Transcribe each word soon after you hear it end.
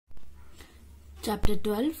Chapter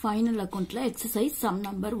 12 Final Account la exercise sum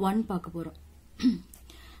number 1 பார்க்க போறோம்.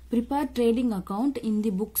 Prepare trading account in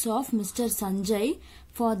the books of Mr. Sanjay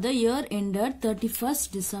for the year ended 31st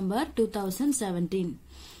December 2017.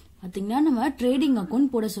 பாத்தீங்கன்னா நம்ம trading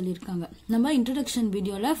account போட சொல்லிருக்காங்க. நம்ம introduction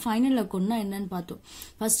வீடியோல final அக்கவுண்ட்னா என்னன்னு பார்த்தோம்.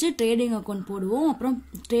 ஃபர்ஸ்ட் ட்ரேடிங் அக்கவுண்ட் போடுவோம். அப்புறம்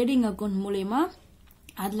ட்ரேடிங் அக்கவுண்ட் மூலமா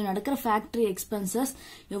அதுல நடக்கிற ஃபேக்டரி எக்ஸ்பென்சஸ்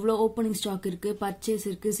எவ்வளவு ஓப்பனிங் ஸ்டாக் இருக்கு, பர்ச்சேஸ்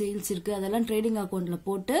இருக்கு, சேல்ஸ் இருக்கு, அதெல்லாம் ட்ரேடிங் அக்கவுண்ட்ல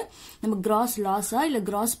போட்டு நம்ம கிராஸ் லாஸா இல்ல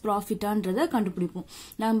கிராஸ் ப்ராஃபிட்டான்றத கண்டுபிடிப்போம்.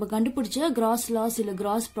 நம்ம கண்டுபிடிச்ச கிராஸ் லாஸ் இல்ல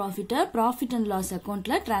கிராஸ் ப்ராஃபிட்ட ப்ராஃபிட் அண்ட் லாஸ்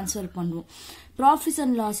அக்கவுண்ட்ல டிரான்ஸ்ஃபர் பண்ணுவோம். ப்ராஃபிட்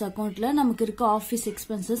அண்ட் லாஸ் அக்கவுண்ட்ல நமக்கு இருக்க office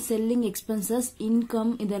expenses, selling expenses,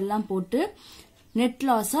 income இதெல்லாம் போட்டு நெட்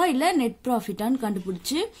லாஸா இல்ல நெட் ப்ராஃபிட்டான்னு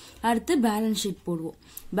கண்டுபிடிச்சு அடுத்து பேலன்ஸ் ஷீட் போடுவோம்.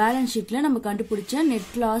 பேலன்ஸ் ஷீட்ல நம்ம கண்டுபிடிச்ச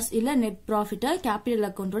நெட் லாஸ் இல்ல நெட் ப்ராஃபிட்டை கேபிட்டல்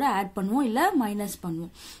அக்கவுண்டோட ஆட் பண்ணுவோம் இல்ல மைனஸ்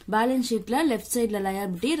பண்ணுவோம். பேலன்ஸ் ஷீட்ல லெஃப்ட் சைட்ல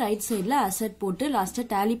லயபிலிட்டி, ரைட் சைட்ல அசெட் போட்டு லாஸ்டா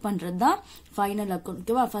டேலி பண்றது தான் ஃபைனல் அக்கவுண்ட்.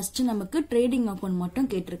 ஓகேவா? ஃபர்ஸ்ட் நமக்கு ட்ரேடிங் அக்கவுண்ட் மட்டும்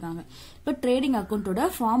கேட்டிருக்காங்க. இப்ப ட்ரேடிங் அக்கவுண்டோட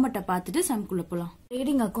ஃபார்மட்டை பார்த்துட்டு சம்குள்ள போலாம்.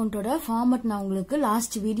 ட்ரேடிங் அக்கவுண்டோட ஃபார்மட் நான் உங்களுக்கு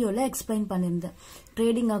லாஸ்ட் வீடியோல எக்ஸ்பிளைன் பண்ணிருந்தேன்.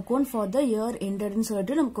 Trading account for the year எண்டட்னு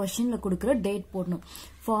சொல்லிட்டு நம்ம கொஸ்டின்ல கொடுக்குற டேட் போடணும்.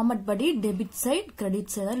 ஃபார்மட் படி debit side,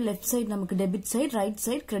 credit side, left side நமக்கு debit side, right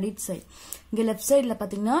side credit side. இங்க லெஃப்ட் சைட்ல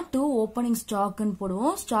பாத்தீங்கன்னா 2 ஓப்பனிங் ஸ்டாக்னு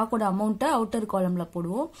போடுவோம். ஸ்டாக்கோட அமௌண்ட்டை அவுட்டர் காலம்ல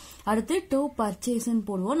போடுவோம். அடுத்து 2 பர்ச்சேஸ்ன்னு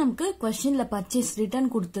போடுவோம். நமக்கு கொஸ்டின்ல பர்ச்சேஸ் ரிட்டர்ன்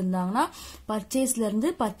கொடுத்திருந்தாங்கன்னா பர்ச்சேஸ்ல இருந்து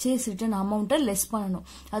பர்ச்சேஸ் ரிட்டர்ன் அமௌண்ட்டை லெஸ் பண்ணணும்.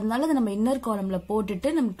 அதனால அதை நம்ம இன்னர் காலம்ல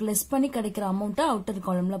போட்டுட்டு நமக்கு லெஸ் பண்ணி கிடைக்கிற அமௌண்ட்டை அவுட்டர்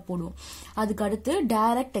காலம்ல போடுவோம். அதுக்கு அடுத்து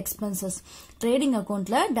டைரக்ட் எக்ஸ்பென்சஸ். ட்ரேடிங்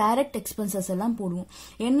அக்கவுண்ட்ல டைரக்ட் எக்ஸ்பென்சஸ் எல்லாம் போடுவோம்.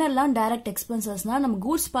 என்னெல்லாம் டைரக்ட் எக்ஸ்பென்சஸ்னா நம்ம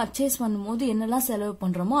கூட்ஸ் பர்ச்சேஸ் பண்ணும்போது என்னெல்லாம் செலவு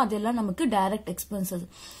பண்றோமோ அதெல்லாம் நமக்கு டைரக்ட் எக்ஸ்பென்சஸ்.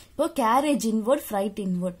 இப்போ கேரேஜ் இன்வர்ட், ஃப்ரைட்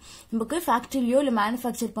இன்வர்ட். நமக்கு ஃபேக்டரிலயோ இல்ல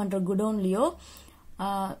மேனுஃபேக்சர் பண்ற குடோன்லயோ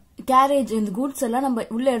கேரேஜ் இந்த கூட்ஸ் எல்லாம் நம்ம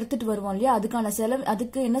உள்ள எடுத்துட்டு வருவோம் இல்லையா, அதுக்கான செலவு,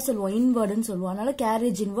 அதுக்கு என்ன சொல்லுவோம், இன்வர்ட்னு சொல்லுவோம். அதனால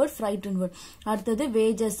கேரேஜ் இன்வர்ட், ஃப்ரைட் இன்வர்ட். அடுத்தது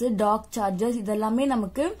வேஜஸ், டாக் சார்ஜஸ், இதெல்லாமே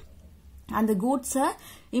நமக்கு அந்த கூட்ஸ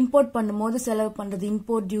இம்போர்ட் பண்ணும்போது செலவு பண்றது.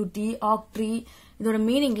 இம்போர்ட் டியூட்டி, ஆக்ட்ரி, இதோட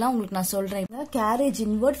மீனிங்லாம் உங்களுக்கு நான் சொல்றேன். கேரேஜ்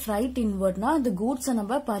இன்வர்ட், ஃப்ரைட் இன்வர்ட்னா அந்த கூட்ஸ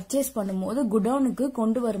நம்ம பர்ச்சேஸ் பண்ணும்போது குடோனுக்கு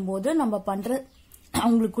கொண்டு வரும்போது நம்ம பண்ற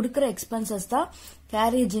அவங்களுக்கு கொடுக்கற எக்ஸ்பென்சஸ் தான்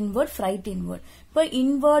கேரேஜ் இன்வர்ட், ஃப்ரைட் இன்வர்ட். இப்ப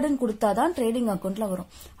இன்வர்ட்னு கொடுத்தாதான் ட்ரேடிங் அக்கவுண்ட்ல வரும்.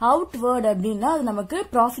 அவுட்வர்ட் அப்படின்னா அது நமக்கு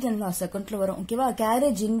ப்ராஃபிட் அண்ட் லாஸ் அக்கவுண்ட்ல வரும். ஓகேவா?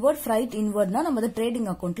 கேரேஜ் இன்வர்ட், ஃப்ரைட் இன்வர்ட்னா நம்ம ட்ரேடிங்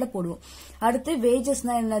அக்கவுண்ட்ல போடுவோம். அடுத்து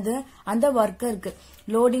வேஜஸ்னா என்னது, அந்த ஒர்க்கருக்கு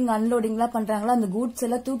லோடிங் அன்லோடிங் எல்லாம் பண்றாங்களா, அந்த கூட்ஸ்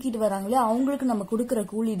எல்லாம் தூக்கிட்டு வராங்களே அவங்களுக்கு நம்ம கொடுக்கற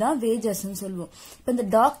கூலி தான் வேஜஸ் சொல்லுவோம். இப்ப இந்த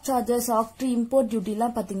டாக் சார்ஜஸ், ஆக்ட்ரி, இம்போர்ட் டியூட்டி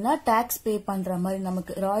எல்லாம் பாத்தீங்கன்னா டாக்ஸ் பே பண்ற மாதிரி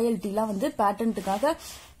நமக்கு ராயல்டி எல்லாம் வந்து பேட்டன்ட்டுக்காக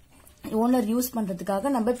ஓனர் யூஸ் பண்றதுக்காக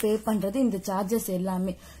நம்ம பே பண்றது இந்த சார்ஜஸ்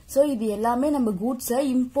எல்லாமே. சோ இது எல்லாமே நம்ம கூட்ஸ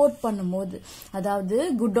இம்போர்ட் பண்ணும்போது, அதாவது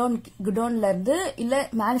குடோன்ல இருந்து இல்ல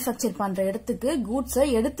மேனுஃபேக்சர் பண்ற இடத்துக்கு கூட்ஸ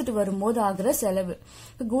எடுத்துட்டு வரும்போது ஆகுற செலவு.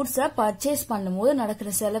 கூட்ஸ பர்ச்சேஸ் பண்ணும்போது நடக்கிற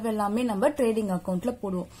செலவு எல்லாமே நம்ம ட்ரேடிங் அக்கவுண்ட்ல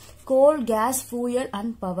போடுவோம். கோல், கேஸ், ஃபியூயல்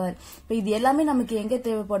அண்ட் பவர். இப்ப இது எல்லாமே நமக்கு எங்க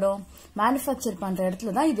தேவைப்படும், மேனுஃபேக்சர் பண்ற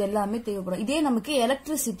இடத்துல தான் இது எல்லாமே தேவைப்படும். இதே நமக்கு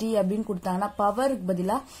எலக்ட்ரிசிட்டி அப்படின்னு கொடுத்தாங்கன்னா, பவருக்கு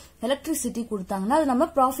பதிலா எலக்ட்ரிசிட்டி கொடுத்தாங்கன்னா அது நம்ம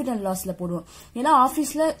ப்ராஃபிட் அண்ட் லாஸ்ல போடுவோம். ஏன்னா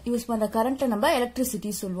ஆபீஸ்ல யூஸ் பண்ற கரண்ட் நம்ம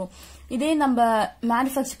எலக்ட்ரிசிட்டி சொல்லுவோம். இதே நம்ம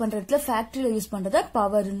மேனுஃபேக்சர் பண்ற இடத்துல ஃபேக்டரியில யூஸ் பண்றத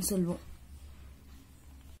பவர்னு சொல்லுவோம்.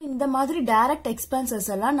 இந்த மாதிரி டைரக்ட் எக்ஸ்பென்சஸ்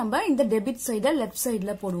எல்லாம் நம்ம இந்த டெபிட் சைட லெஃப்ட்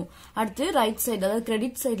சைட்ல போடுவோம். அடுத்து ரைட் சைடு, அதாவது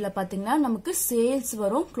கிரெடிட் சைட்ல பாத்தீங்கன்னா நமக்கு சேல்ஸ்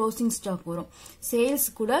வரும், க்ளோசிங் ஸ்டாக் வரும். சேல்ஸ்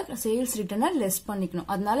கூட சேல்ஸ் ரிட்டர்னை லெஸ் பண்ணிக்கணும்.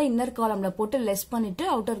 அதனால இன்னர் காலம்ல போட்டு லெஸ் பண்ணிட்டு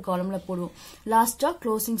அவுட்டர் காலம்ல போடுவோம். லாஸ்டா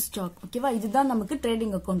க்ளோசிங் ஸ்டாக். ஓகேவா? இதுதான் நமக்கு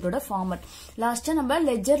ட்ரேடிங் அக்கவுண்டோட ஃபார்மட். லாஸ்டா நம்ம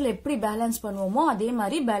லெட்ஜர்ல எப்படி பேலன்ஸ் பண்ணுவோமோ அதே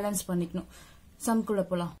மாதிரி பேலன்ஸ் பண்ணிக்கணும். சம்குள்ள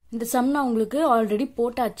போலாம். இந்த சம் நான் உங்களுக்கு ஆல்ரெடி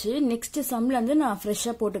போட்டாச்சு. நெக்ஸ்ட் சம்ல இருந்து நான்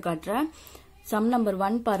ஃப்ரெஷ்ஷா போட்டு காட்டுறேன். சம் நம்பர்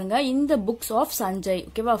 1 பாருங்க. இந்த புக்ஸ் ஆஃப் சஞ்சய்.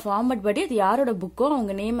 ஓகேவா? ஃபார்மட் படி அது யாரோட புக்கோ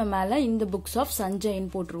அவங்க நேம் மேல இந்த புக்ஸ் ஆஃப் சஞ்சய்னு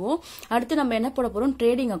போட்டுருவோம். அடுத்து நம்ம என்ன போட போறோம்,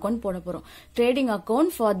 ட்ரேடிங் அக்கவுண்ட் போட போறோம். Trading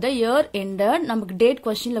account for the year ended நமக்கு டேட்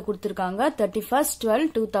கொஸ்டின்ல கொடுத்திருக்காங்க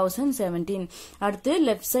 31/12/2017. அடுத்து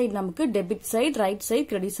லெஃப்ட் சைடு நமக்கு debit side, right side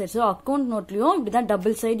credit side. So account நோட்லயும் இப்படிதான்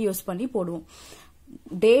டபுள் சைடு யூஸ் பண்ணி போடுவோம்.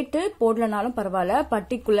 டேட் போடலனாலும் பரவாயில்ல,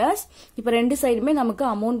 பர்டிகுலர்ஸ். இப்ப ரெண்டு சைடுமே நமக்கு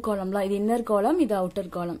அமௌண்ட் காலம்லாம், இது இன்னர் காலம், இது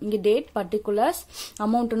அவுட்டர் காலம். இங்க டேட், பர்டிகுலர்ஸ்,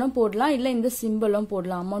 அமௌண்ட்னும் போடலாம், இல்ல இந்த சிம்பிளும்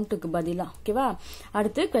போடலாம் அமௌண்ட்டுக்கு பதிலா. ஓகேவா?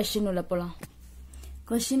 அடுத்து கொஸ்டின் உள்ள போலாம்.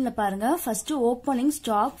 கொஸ்டின்ல பாருங்க, ஃபர்ஸ்ட் ஓப்பனிங்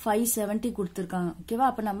ஸ்டாக் 570 கொடுத்திருக்காங்க. ஓகேவா?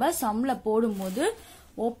 அப்ப நம்ம சம்ல போடும்போது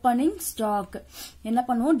ஓப்பனிங் ஸ்டாக் என்ன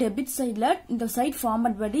பண்ணுவோம், டெபிட் சைட்ல இந்த சைட்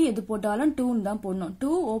ஃபார்மட் படி எது போட்டாலும் 2 தான் போடணும்.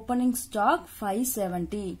 2 ஓப்பனிங் ஸ்டாக்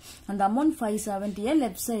 570. அந்த அமௌண்ட் 570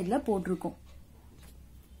 லெஃப்ட் சைட்ல போட்டிருக்கோம்.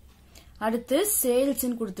 அடுத்து சேல்ஸ்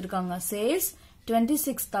கொடுத்திருக்காங்க. சேல்ஸ்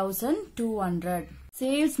 26,200.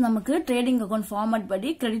 சேல்ஸ் நமக்கு ட்ரேடிங் அக்கௌண்ட் ஃபார்மட் படி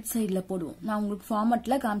கிரெடிட் சைட்ல போடுவோம். நான் உங்களுக்கு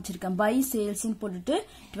ஃபார்மட்ல காமிச்சிருக்கேன். பை சேல்ஸ் போட்டுட்டு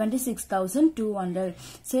 26,200.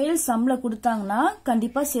 சேல்ஸ் சம்ல கொடுத்தாங்கன்னா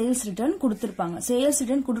கண்டிப்பா சேல்ஸ் ரிட்டர்ன் கொடுத்திருப்பாங்க. சேல்ஸ்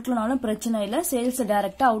ரிட்டர்ன் கொடுக்கலனாலும் பிரச்சனை இல்ல, சேல்ஸ்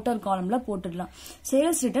டைரக்டா அவுட்டர் காலம்ல போட்டுடலாம்.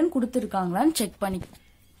 சேல்ஸ் ரிட்டர்ன் கொடுத்திருக்காங்களான்னு செக் பண்ணி.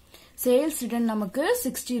 சேல்ஸ் ரிட்டர்ன் நமக்கு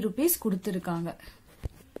 60 rupees கொடுத்திருக்காங்க.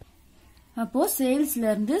 அப்போ சேல்ஸ்ல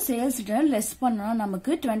இருந்து சேல்ஸ் ரிட்டர்ன் லெஸ் பண்ணா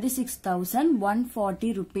நமக்கு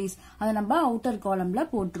 26,140 rupees. அதை நம்ம அவுட்டர் காலம்ல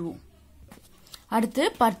போட்டுருவோம். அடுத்து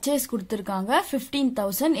பர்ச்சேஸ் கொடுத்திருக்காங்க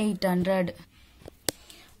 15,800.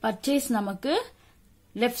 பர்ச்சேஸ் நமக்கு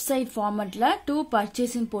லெஃப்ட் சைட் ஃபார்மட்ல 2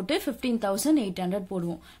 பர்ச்சேஸ் போட்டு 15,800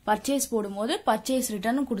 போடுவோம். பர்ச்சேஸ் போடும்போது பர்ச்சேஸ்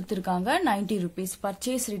ரிட்டர்ன் கொடுத்திருக்காங்க 90 rupees.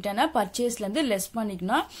 பர்ச்சேஸ் ரிட்டர்னை பர்ச்சேஸ்ல இருந்து லெஸ்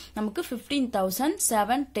பண்ணிக்கணும் நமக்கு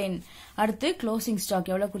 15,710. அடுத்து க்ளோசிங்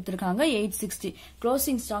ஸ்டாக் எவ்வளவு கொடுத்திருக்காங்க 860.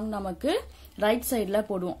 க்ளோசிங் ஸ்டாக் நமக்கு ரைட் சைட்ல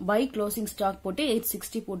போடுவோம். பை க்ளோசிங் ஸ்டாக் போட்டு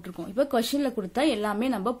 860 போட்டிருக்கோம். இப்ப கொஸ்டின்ல கொடுத்தா எல்லாமே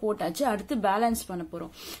நம்ம போட்டாச்சு. அடுத்து பேலன்ஸ் பண்ண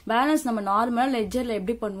போறோம். பேலன்ஸ் நம்ம நார்மலா லெட்ஜர்ல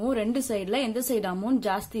எப்படி பண்ணுவோம், ரெண்டு சைடுல எந்த சைடு அமௌண்ட்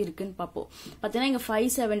ஜாஸ்தி இருக்குன்னு பார்ப்போம். பாத்தீங்கன்னா இங்க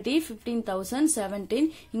 570, 15,017,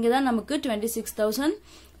 இங்கதான் நமக்கு 26,000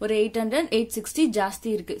 ஒரு 800, 860 ஜாஸ்தி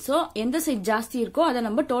இருக்கு. சோ எந்த சைடு ஜாஸ்தி இருக்கோ அதை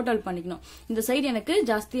நம்ம டோட்டல் பண்ணிக்கணும். இந்த சைடு எனக்கு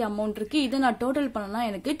ஜாஸ்தி அமௌண்ட் இருக்கு, இதை நான் டோட்டல் பண்ணனா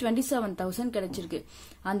எனக்கு 27,000 கிடைச்சிருக்கு.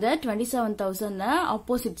 அந்த 27,000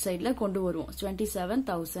 ஆப்போசிட் சைட்ல கொண்டு வருவோம்.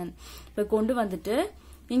 27,000 இப்ப கொண்டு வந்துட்டு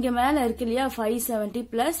இங்க மேல இருக்கு இல்லையா 570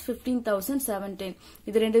 பிளஸ் 15,017,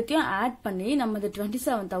 இது ரெண்டுத்தையும் ஆட் பண்ணி நம்ம இந்த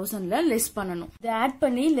 27,000ல லெஸ் பண்ணணும். இதை ஆட்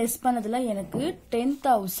பண்ணி லெஸ் பண்ணதுல எனக்கு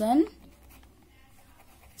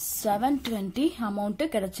 10,720 அமௌண்ட்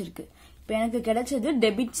கிடைச்சிருக்கு. இப்ப எனக்கு கிடைச்சது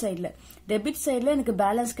டெபிட் சைட்ல. டெபிட் சைட்ல எனக்கு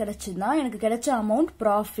பேலன்ஸ் கிடைச்சதுன்னா எனக்கு கிடைச்ச அமௌண்ட்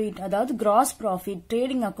ப்ராஃபிட், அதாவது கிராஸ் ப்ராஃபிட்.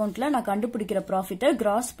 ட்ரேடிங் அக்கௌண்ட்ல நான் கண்டுபிடிக்கிற ப்ராஃபிட்டை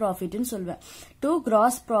கிராஸ் ப்ராஃபிட்னு சொல்வேன். To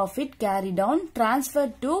gross profit carry down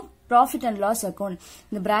transfer to profit and loss account.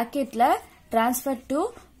 இந்த பிராக்கெட்ல டிரான்ஸ்பர் டு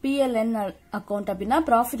PLN அக்கௌண்ட் அப்படின்னா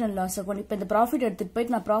ப்ராஃபிட் அண்ட் லாஸ் அக்கௌண்ட். இப்ப இந்த ப்ராஃபிட் எடுத்துட்டு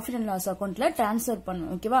போயிட்டு நான் ப்ராஃபிட் அண்ட் லாஸ் அக்கௌண்ட்ல டிரான்ஸ்பர்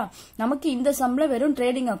பண்ணுவேன். ஓகேவா, நமக்கு இந்த சம்ல வெறும்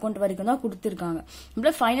ட்ரேடிங் அக்கௌண்ட் வரைக்கும் தான் கொடுத்திருக்காங்க.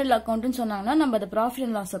 நம்மள ஃபைனல் அக்கௌண்ட் சொன்னாங்கன்னா நம்ம அந்த ப்ராஃபிட்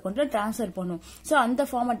அண்ட் லாஸ் அக்கௌண்ட்ல டிரான்ஸ்பர் பண்ணுவோம். சோ அந்த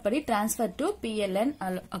ஃபார்மட் படி டிரான்ஸ்பர் டு PLN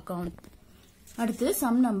அக்கௌண்ட். அடுத்து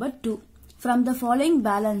sum number 2. From the following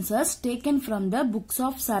balances taken from the books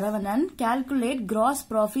of Saravanan, calculate gross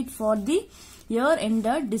profit for the year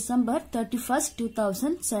ended December 31st,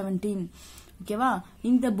 2017. ஓகேவா,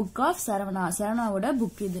 இந்த book of சரவணாவோட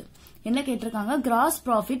book இது. என்ன கேட்டிருக்காங்க, gross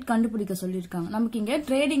profit கண்டுபிடிக்க சொல்லிருக்காங்க. நமக்கு இங்க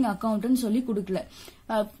ட்ரேடிங் அக்கௌண்ட்னு சொல்லி கொடுக்கல.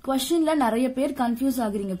 கொஸ்டின்ல நிறைய பேர் கன்ஃபியூஸ்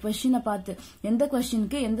ஆகுறீங்க கொஸ்டினை பார்த்து, எந்த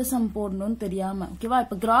கொஸ்டினுக்கு எந்த சம் போடணும்னு தெரியாம. ஓகேவா,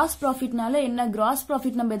 இப்ப கிராஸ் ப்ராஃபிட்னால என்ன, கிராஸ்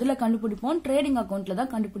ப்ராஃபிட் நம்ம எதுல கண்டுபிடிப்போம், ட்ரேடிங் அக்கௌண்ட்ல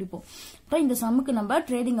தான் கண்டுபிடிப்போம். இப்ப இந்த சம்முக்கு நம்ம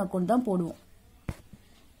ட்ரேடிங் அக்கௌண்ட் தான் போடுவோம்.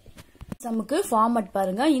 சம்முக்கு ஃபார்மட்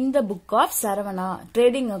பாருங்க. இந்த book of Saravana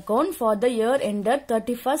trading account for the year ended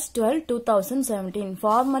 31/12/2017.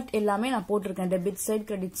 Format எல்லாமே நான் போட்டிருக்கேன். Debit side,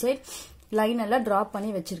 credit side, line எல்லாம் டிராப்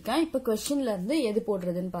பண்ணி வச்சிருக்கேன். இப்ப கொஸ்டின்ல இருந்து எது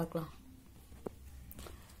போடுறதுன்னு பார்க்கலாம்.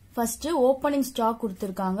 ஃபர்ஸ்ட் ஓப்பனிங் ஸ்டாக்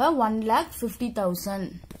கொடுத்திருக்காங்க 1,50,000.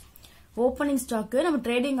 ஓப்பனிங் ஸ்டாக் நம்ம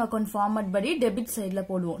ட்ரேடிங் அக்கௌண்ட் ஃபார்மட் படி டெபிட் சைட்ல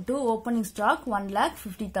போடுவோம். To opening stock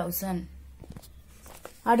 1,50,000.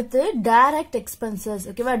 அடுத்து டைரக்ட் எக்ஸ்பென்சஸ்.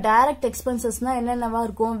 ஓகேவா, டைரக்ட் எக்ஸ்பென்சஸ்னா என்னென்னவா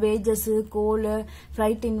இருக்கும், வேஜஸ், கோல்,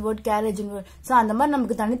 flight inward, garage inward. So அந்த மாதிரி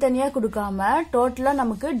நமக்கு தனித்தனியா கொடுக்காம டோட்டலா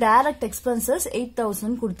நமக்கு டைரக்ட் எக்ஸ்பென்சஸ்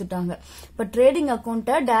 8,000 கொடுத்துட்டாங்க. இப்ப ட்ரேடிங்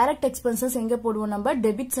அக்கௌண்ட டைரக்ட் எக்ஸ்பென்சஸ் எங்க போடுவோம், நம்ம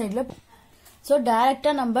டெபிட் சைட்ல. சோ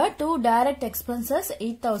டைரக்டா நம்ம டு டைரக்ட் எக்ஸ்பென்சஸ்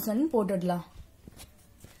 8,000 போட்டுடலாம்.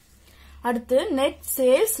 அடுத்து net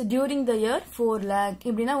sales during the year 4 lakh.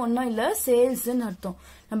 இப்படின்னா ஒன்னும் இல்ல, சேல்ஸ் அர்த்தம்.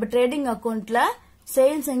 நம்ம ட்ரேடிங் அக்கௌண்ட்ல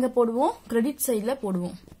சேல்ஸ் எங்க போடுவோம், கிரெடிட் சைட்ல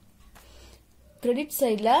போடுவோம். கிரெடிட்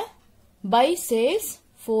சைட்ல பை சேல்ஸ்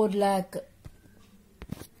 4 lakh.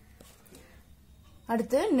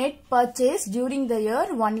 அடுத்து net purchase during the year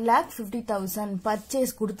 1,50,000.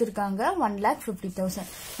 Purchase கொடுத்திருக்காங்க 1,50,000.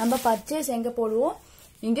 நம்ம பர்ச்சேஸ் எங்க போடுவோம்,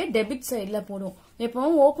 இங்க டெபிட் சைட்ல போடுவோம்.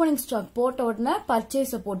 எப்பவும் ஓப்பனிங் ஸ்டாக் போட்ட உடனே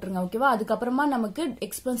பர்ச்சேஸ் போட்டுருங்க. ஓகேவா, அதுக்கப்புறமா நமக்கு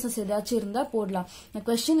எக்ஸ்பென்சஸ் ஏதாச்சும் இருந்தா போடலாம்.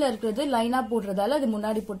 கொஸ்டின்ல இருக்கிறது லைனா போடுறதால அது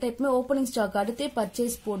முன்னாடி போட்டு எப்பவுமே ஓப்பனிங் ஸ்டாக் அடுத்தே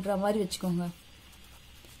பர்ச்சேஸ் போடுற மாதிரி வச்சுக்கோங்க.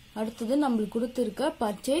 அடுத்தது நம்மளுக்கு கொடுத்திருக்க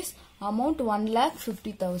பர்ச்சேஸ் அமௌண்ட்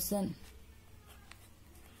 1,50,000.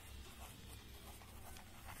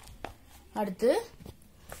 அடுத்து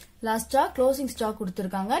லாஸ்டா க்ளோசிங் ஸ்டாக்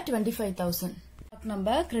கொடுத்திருக்காங்க 25,000. நம்ம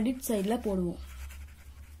கிரெடிட் சைட்ல போடுவோம்.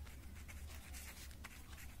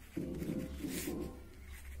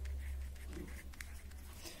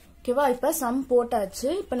 ஓகேவா, இப்ப சம் போட்டாச்சு.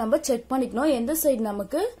 இப்ப நம்ம செக் பண்ணிக்கணும் எந்த சைடு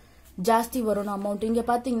நமக்கு ஜாஸ்தி வரும் அமௌண்ட். இங்க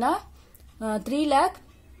பாத்தீங்கன்னா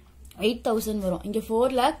 3,08,000 வரும், இங்க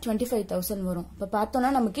 4,25,000 வரும். இப்ப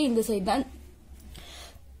பார்த்தோம்னா நமக்கு இந்த சைடு தான்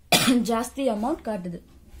ஜாஸ்தி அமௌண்ட் காட்டுது.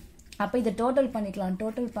 அப்ப இத டோட்டல் பண்ணிக்கலாம்.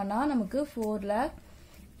 டோட்டல் பண்ணா நமக்கு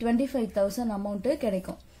 4,25,000 அமௌண்ட்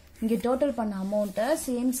கிடைக்கும். இங்க டோட்டல் பண்ண அமௌண்ட்டை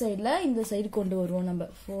சேம் சைடுல இந்த சைடு கொண்டு வருவோம் நம்ம.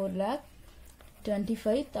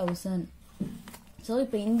 4,25,000. சோ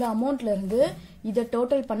இப்போ இந்த அமௌண்ட்ல இருந்து இத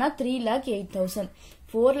டோட்டல் பண்ணா 3,08,000.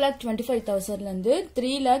 4,25,000ல இருந்து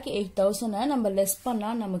 3,08,000 நம்ம லெஸ் பண்ணா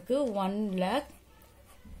நமக்கு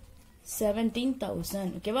 1,17,000.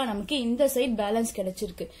 ஓகேவா? நமக்கு இந்த சைடு பேலன்ஸ்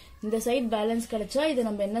கிடைச்சிருக்கு. இந்த சைடு பேலன்ஸ் கிடைச்சா இத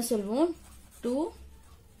நம்ம என்ன சொல்வோம்? to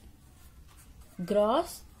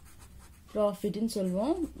gross profit ன்னு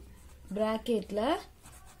சொல்வோம். பிராக்கெட்ல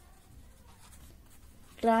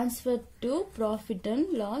transfer to profit and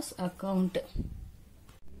loss account.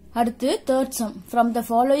 அடுத்து third sum. From the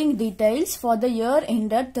following details for the year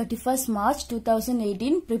ended 31st March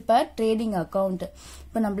 2018 prepare trading account.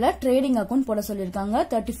 இப்ப நம்மள trading account போட சொல்லிருக்காங்க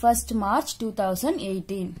 31st March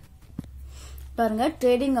 2018. பாருங்க,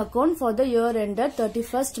 trading account for the year ended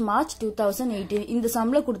 31st March 2018. இந்த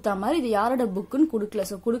சம்ல கொடுத்த மாதிரி இது யாரோட புக்குன்னு கொடுக்கல.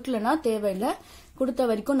 சோ கொடுக்கலனா தேவையில்லை. கொடுத்த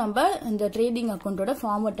வரைக்கும் நம்ம இந்த trading accountோட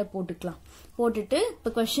ஃபார்மேட்டை போட்டுக்கலாம். போட்டுட்டு இப்ப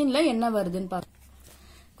क्वेश्चनல என்ன வருதுன்னு பாருங்க.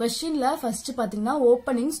 क्वेश्चनல ஃபர்ஸ்ட் பாத்தீங்கன்னா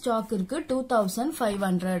ஓபனிங் ஸ்டாக் இருக்கு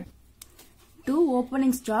 2,500.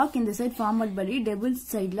 ஓபனிங் ஸ்டாக் இந்த சைடு ஃபார்மட் படி டெபிட்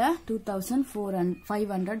சைடுல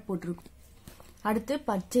 2,500 போட்டிருக்கும். அடுத்து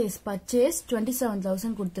பர்ச்சேஸ்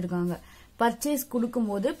 27,000 கொடுத்திருக்காங்க. பர்ச்சேஸ்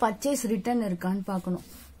கொடுக்கும்போது பர்ச்சேஸ் ரிட்டர்ன் இருக்கான்னு பார்க்கணும்.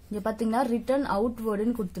 இங்க பாத்தீங்கன்னா ரிட்டர்ன்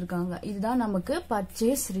அவுட்வர்டுன்னு கொடுத்திருக்காங்க. இதுதான் நமக்கு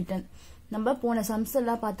பர்ச்சேஸ் ரிட்டர்ன். நம்ம போன சம்ஸ்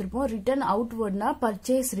எல்லாம் பார்த்திருப்போம். ரிட்டர்ன் அவுட்வர்ட்னா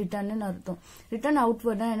பர்ச்சேஸ் ரிட்டர்ன் அர்த்தம். ரிட்டர்ன்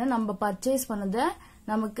அவுட்வர்ட்னா என்ன? நம்ம பர்ச்சேஸ் பண்ணத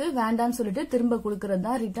நமக்கு வேண்டாம்னு சொல்லிட்டு திரும்ப கொடுக்கறது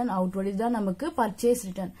தான் ரிட்டர்ன் அவுட்வர்ட். இதுதான் நமக்கு purchase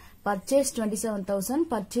return. Purchase 27,000,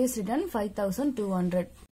 purchase return 5,200.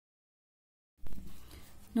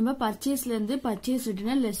 நம்ம பர்ச்சேஸ்ல இருந்து பர்ச்சேஸ்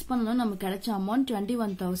ரிட்டர்ன் லெஸ் பண்ணணும். நமக்கு கிடைச்ச அமௌண்ட்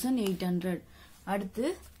 21,800. அடுத்து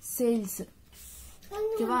சேல்ஸ்.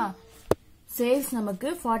 ஓகேவா? சேல்ஸ் நமக்கு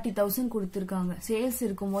 40,000 கொடுத்திருக்காங்க. சேல்ஸ்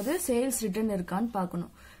இருக்கும்போது சேல்ஸ் ரிட்டர்ன் இருக்கான்னு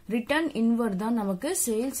பார்க்கணும். ரிட்டர்ன் இன்வர்ட் தான் நமக்கு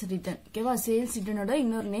சேல்ஸ் ரிட்டர்ன். ஓகேவா? சேல்ஸ் ரிட்டர்னோட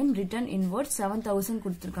இன்னொரு நேம் ரிட்டர்ன் இன்வர்ட். 7,000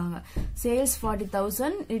 கொடுத்திருக்காங்க. Sales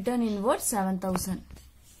 40,000, return inward 7,000.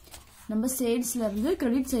 நம்ம சேல்ஸ்ல இருந்து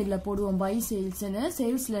கிரெடிட் சைட்ல போடுவோம் பை சேல்ஸ்.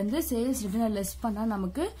 சேல்ஸ்ல இருந்து சேல்ஸ் ரிட்டர்ன் லெஸ் பண்ணா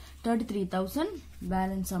நமக்கு 33,000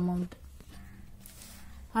 பேலன்ஸ் அமௌண்ட்.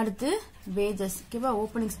 அடுத்து வேஜஸ். ஓகேவா?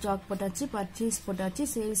 ஓபனிங் ஸ்டாக் போட்டாச்சு, பர்ச்சேஸ் போட்டாச்சு,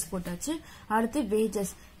 சேல்ஸ் போட்டாச்சு. அடுத்து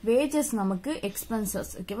வேஜஸ். வேஜஸ் நமக்கு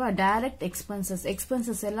எக்ஸ்பென்சஸ். ஓகேவா? Direct expenses.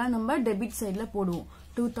 எக்ஸ்பென்சஸ் எல்லாம் நம்ம டெபிட் சைட்ல போடுவோம்.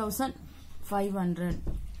 2,500.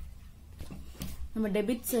 நம்ம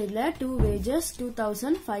டெபிட் சைட்ல 2 வேஜஸ்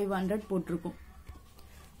 2,500 போட்டிருக்கோம்.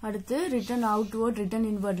 அடுத்து ரிட்டர்ன் அவுட்வர்ட், ரிட்டர்ன்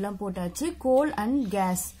இன்வர்ட் எல்லாம் போட்டாச்சு. Goal and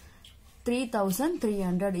gas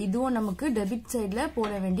 3,300. இதுவும் நமக்கு டெபிட் சைட்ல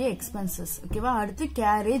போட வேண்டிய எக்ஸ்பென்சஸ். ஓகேவா? அடுத்து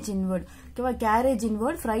கேரேஜ் இன்வர்ட். ஓகேவா? கேரேஜ்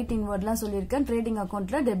இன்வர்ட், ஃப்ரைட் இன்வர்ட் எல்லாம் சொல்லியிருக்கேன். ட்ரேடிங்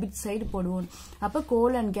அக்கௌண்ட்ல டெபிட் சைடு போடுவோம். அப்ப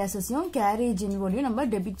கோல் அண்ட் கேசஸையும் கேரேஜ் இன்வர்டையும் நம்ம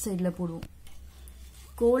டெபிட் சைட்ல போடுவோம்.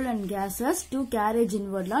 Goal and cases to garage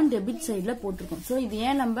இன்வர்ட்லாம் debit சைட்ல போட்டிருக்கோம். சோ இது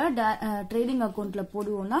ஏன் நம்ம ட்ரேடிங் அக்கௌண்ட்ல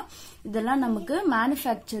போடுவோம்னா இதெல்லாம் நமக்கு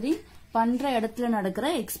மேனுஃபேக்சரிங் பண்ற இடத்துல நடக்கிற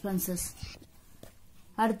எக்ஸ்பென்சஸ்.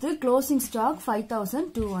 அடுத்து க்ளோசிங் ஸ்டாக்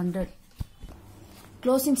 5,200.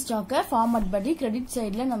 க்ளோசிங் ஸ்டாக்க ஃபார்மட் படி கிரெடிட்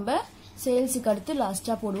சைட்ல நம்ம சேல்ஸுக்கு அடுத்து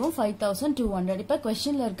லாஸ்டா போடுவோம் 5,200. இப்ப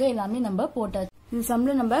क्वेश्चनல இருக்க எல்லாமே நம்ம போட்டாச்சு. இந்த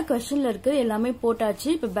சம்ல நம்ம क्वेश्चनல இருக்க எல்லாமே போட்டாச்சு.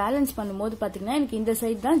 இப்ப பேலன்ஸ் பண்ணும்போது பாத்தீங்கன்னா எனக்கு இந்த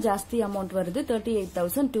சைடு தான் ஜாஸ்தி அமௌண்ட் வருது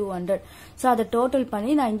 38,200. சோ அத டோட்டல்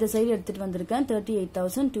பண்ணி நான் இந்த சைடு எடுத்துட்டு வந்திருக்கேன்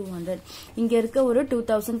 38,200. இங்க இருக்க ஒரு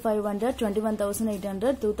 2,500,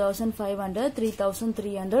 21,800, 2,500,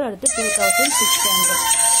 3,300, அடுத்து 2,600.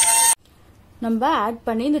 நம்ம ஆட்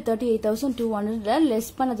பண்ணி இந்த 38,200 லெஸ்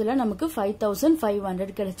பண்ணதுல நமக்கு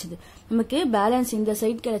 5,500 கிடைச்சது. நமக்கு பேலன்ஸ் இந்த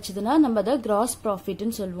சைடு கிடைச்சதுன்னா நம்ம அதை கிராஸ் ப்ராஃபிட்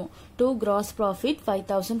சொல்லுவோம். To gross profit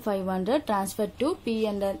 5,500 transfer to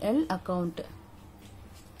P&L account.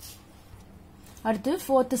 அடுத்து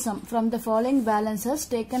fourth sum. From the following balances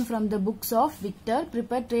taken from the books of Victor,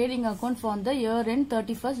 prepare trading account for the year end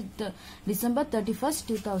 31st December 31st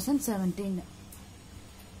 2017.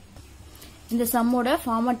 இந்த சம்மோட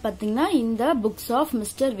format பாத்தீங்கன்னா இந்த books of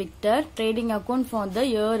mister Victor trading account for the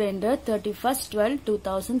year enter 31st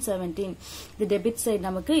 12/2017. இது debit side,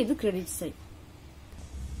 நமக்கு இது credit side.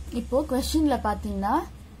 இப்போ क्वेश्चनல பாத்தீங்கன்னா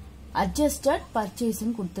adjusted purchase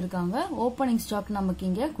கொடுத்திருக்காங்க. Opening stock நமக்கு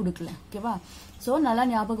இங்க கொடுக்கல. ஓகேவா? சோ நல்லா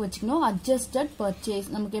ஞாபகம் வச்சுக்கணும். அட்ஜஸ்டட் பர்ச்சேஸ்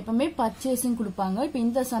நமக்கு எப்பவுமே பர்ச்சேசிங் கொடுப்பாங்க. இப்போ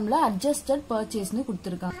இந்த சம்ல அட்ஜஸ்டட் பர்ச்சேஸ்னு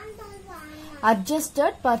கொடுத்திருக்காங்க.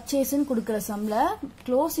 அட்ஜஸ்டட் பர்ச்சேஸ் கொடுக்கிற சம்ல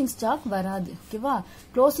க்ளோசிங் ஸ்டாக் வராது. ஓகேவா?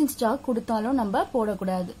 க்ளோசிங் ஸ்டாக் கொடுத்தாலும் நம்ம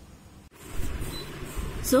போடக்கூடாது.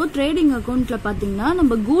 ஸோ ட்ரேடிங் அக்கௌண்ட்ல பாத்தீங்கன்னா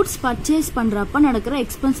நம்ம கூட்ஸ் பர்ச்சேஸ் பண்றப்ப நடக்கிற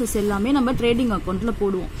எக்ஸ்பென்சஸ் எல்லாமே நம்ம ட்ரேடிங் அக்கௌண்ட்ல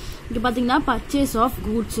போடுவோம். இங்க பாத்தீங்கன்னா பர்ச்சேஸ் ஆஃப்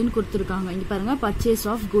கூட்ஸ்னு கொடுத்துருக்காங்க. இங்க பாருங்க பர்ச்சேஸ்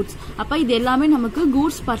ஆஃப் கூட்ஸ். அப்ப இது எல்லாமே நமக்கு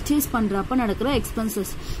கூட்ஸ் பர்ச்சேஸ் பண்றப்ப நடக்கிற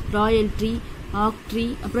எக்ஸ்பென்சஸ். ராயல்டி, ஆக்ட்ரி,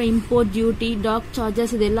 அப்புறம் இம்போர்ட் டியூட்டி, டாக்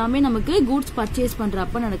சார்ஜஸ், இது எல்லாமே நமக்கு கூட்ஸ் பர்ச்சேஸ்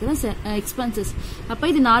பண்றப்ப நடக்கிற எக்ஸ்பென்சஸ். அப்ப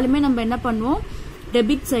இது நாலுமே நம்ம என்ன பண்ணுவோம்,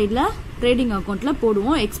 டெபிட் சைட்ல ட்ரேடிங் அக்கௌண்ட்ல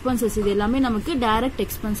போடுவோம். எக்ஸ்பென்சஸ் இது எல்லாமே நமக்கு டைரக்ட்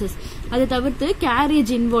எக்ஸ்பென்சஸ். அதை தவிர்த்து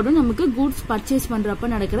கேரேஜ் இன்வார்டும் நமக்கு கூட்ஸ் பர்ச்சேஸ் பண்றப்ப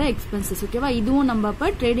நடக்கிற எக்ஸ்பென்சஸ். ஓகேவா, இதுவும் நம்ம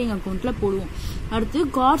அப்ப ட்ரேடிங் அக்கௌண்ட்ல போடுவோம். அடுத்து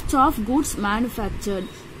cost of goods manufactured.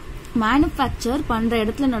 Manufacture பண்ற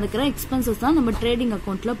இடத்துல நடக்கிற எக்ஸ்பென்சஸ் தான் நம்ம ட்ரேடிங்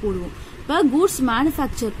அக்கௌண்ட்ல போடுவோம். இப்ப கூட்ஸ்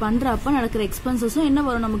மேனுஃபேக்சர் பண்றப்ப நடக்கிற எக்ஸ்பென்சஸும் என்ன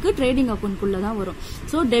வரும், நமக்கு ட்ரேடிங் அக்கௌண்ட்குள்ள தான் வரும்.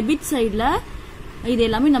 ஸோ டெபிட் சைட்ல இது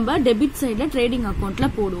எல்லாமே நம்ம டெபிட் சைட்ல ட்ரேடிங் அக்கௌண்ட்ல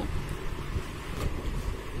போடுவோம்.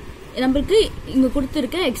 நம்மளுக்கு இங்க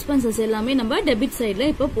கொடுத்திருக்க எக்ஸ்பென்சஸ் எல்லாமே நம்ம டெபிட் சைட்ல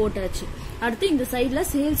இப்ப போட்டாச்சு. அடுத்து இந்த சைட்ல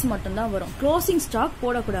சேல்ஸ் மட்டும் தான் வரும். க்ளோசிங் ஸ்டாக்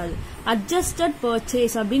போடக்கூடாது. அட்ஜஸ்டட்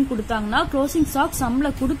பர்ச்சேஸ் அப்படின்னு கொடுத்தாங்கன்னா க்ளோசிங் ஸ்டாக்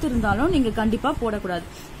சம்ல கொடுத்திருந்தாலும் நீங்க கண்டிப்பா போடக்கூடாது.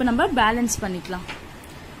 இப்ப நம்ம பேலன்ஸ் பண்ணிக்கலாம்.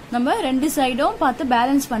 நம்ம ரெண்டு சைடும் பார்த்து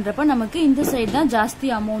பேலன்ஸ் பண்றப்ப நமக்கு இந்த சைடு தான் ஜாஸ்தி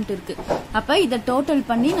அமௌண்ட் இருக்கு. அப்ப இதை டோட்டல்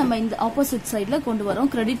பண்ணி நம்ம இந்த ஆப்போசிட் சைட்ல கொண்டு வரோம்.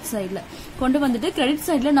 கிரெடிட் சைட்ல கொண்டு வந்துட்டு கிரெடிட்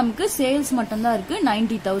சைட்ல நமக்கு சேல்ஸ் மட்டும் தான் இருக்கு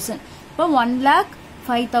 90,000. இப்போ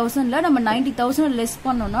 1,05,000ல நம்ம 90,000 லெஸ்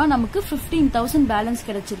பண்ணோம்னா நமக்கு 15,000 பேலன்ஸ்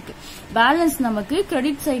கிடைச்சிருக்கு. பேலன்ஸ் நமக்கு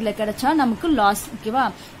கிரெடிட் சைட்ல கிடைச்சா நமக்கு லாஸ். ஓகேவா,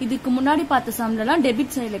 இதுக்கு முன்னாடி பார்த்த சம்லாம்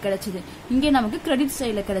டெபிட் சைட்ல கிடைச்சது, இங்க நமக்கு கிரெடிட்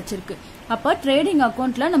சைட்ல கிடைச்சிருக்கு. அப்ப ட்ரேடிங்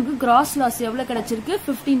அக்கௌண்ட்ல நமக்கு கிராஸ் லாஸ் எவ்வளவு கிடைச்சிருக்கு,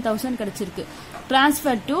 15,000 கிடைச்சிருக்கு.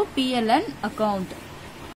 Transfer to PLN account.